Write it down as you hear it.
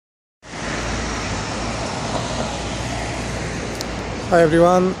Hi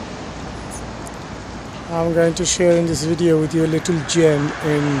everyone, I'm going to share in this video with you a little gem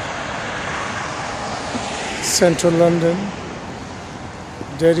in central London,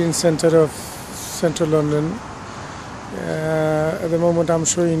 dead in center of central London. At the moment I'm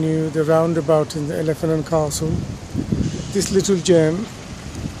showing you the roundabout in the Elephant and Castle. This little gem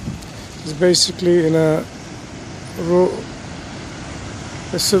is basically in a road.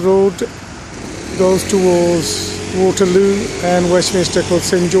 It's a road goes towards Waterloo and Westminster called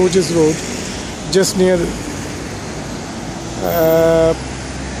St George's Road, just near the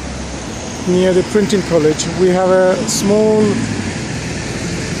printing college. We have a small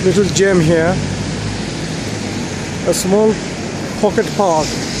little gem here, a small pocket park.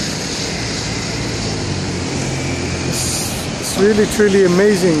 It's really truly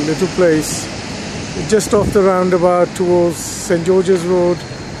amazing little place, just off the roundabout towards St George's Road,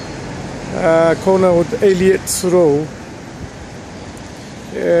 corner with Elliott's Row.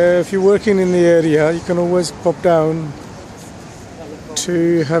 If you're working in the area, you can always pop down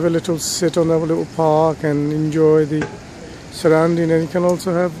to have a little sit on a little park and enjoy the surrounding, and you can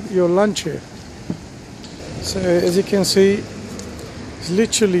also have your lunch here. So as you can see, it's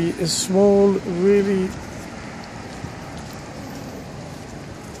literally a small, really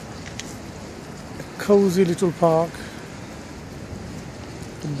cozy little park.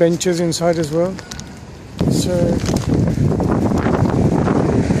 Benches inside as well. So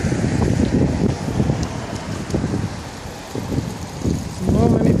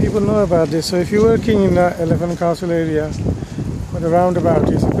not many people know about this. So if you're working in the Elephant Castle area where the roundabout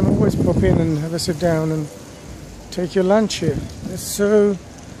is, you can always pop in and have a sit down and take your lunch here. It's so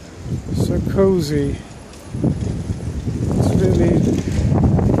cozy. It's really,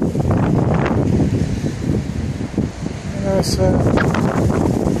 it's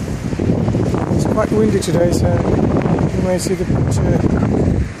quite windy today, so you may see the picture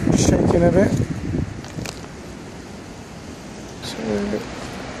shaking a bit. So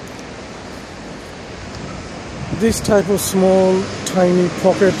this type of small, tiny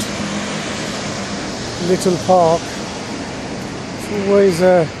pocket little park, it's always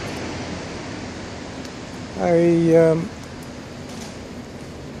a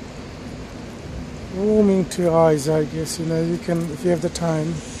warming to eyes, I guess. You know, you can, if you have the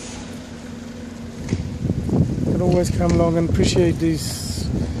time, you can always come along and appreciate these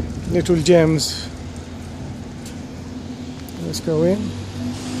little gems. Let's go in.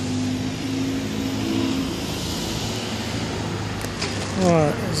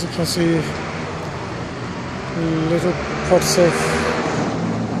 Alright, as you can see, little pots of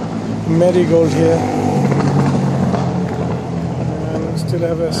marigold here, and we still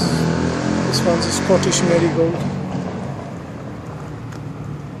have this one's a Scottish marigold.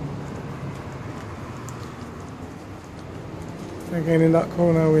 Again, in that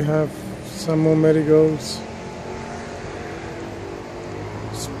corner we have some more marigolds.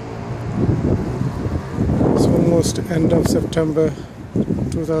 It's almost end of September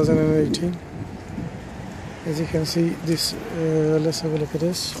 2018. As you can see, this let's have a look at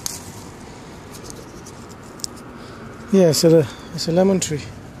this. Yeah, so it's a lemon tree,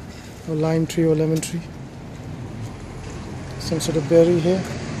 or lime tree, or lemon tree. Some sort of berry here.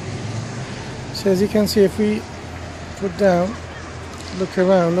 So as you can see, if we put down, look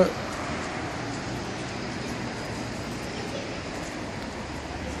around, look.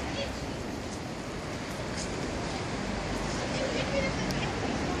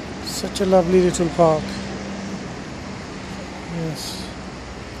 Such a lovely little park. Yes.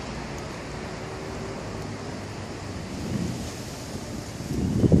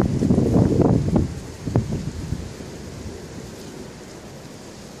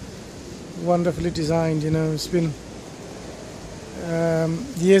 Wonderfully designed, you know. It's been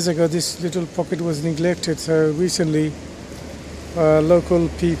years ago this little pocket was neglected, so recently local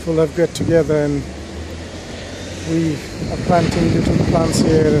people have got together and we are planting little plants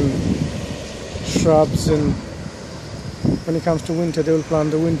here and shrubs, and when it comes to winter they will plant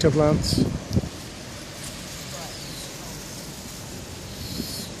the winter plants.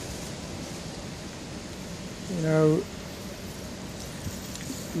 You know,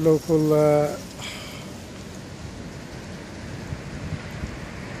 local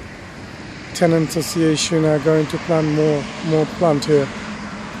tenant association are going to plant more plant here,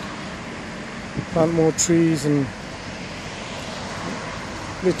 plant more trees, and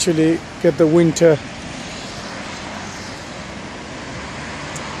literally get the winter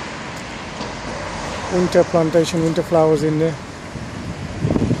plantation, winter flowers in there.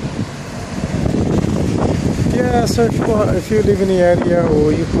 Yeah, so if you live in the area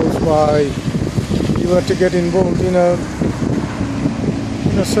or you close by, you want to get involved, you know,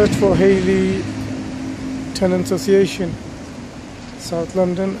 search for Haley Tenant Association, South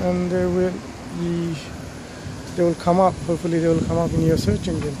London, and they will come up. Hopefully they will come up in your search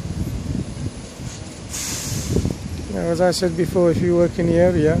engine. As I said before, if you work in the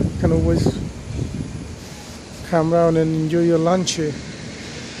area, you can always come round and enjoy your lunch here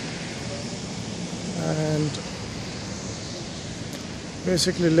and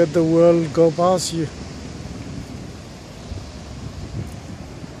basically let the world go past you.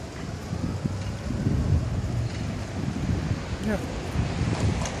 Yeah,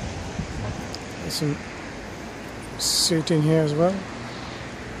 there's some seating here as well.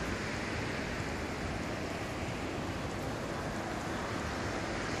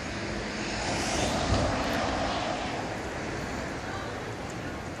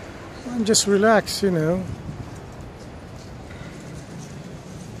 And just relax, you know.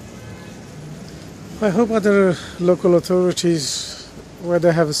 I hope other local authorities, where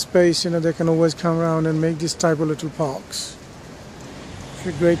they have a space, you know, they can always come around and make this type of little parks.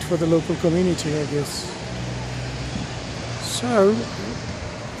 It'd be great for the local community, I guess. So,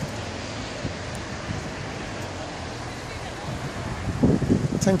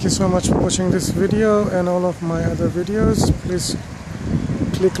 thank you so much for watching this video and all of my other videos. Please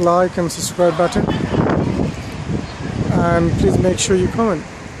click like and subscribe button, and please make sure you comment.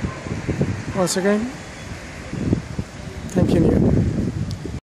 Once again,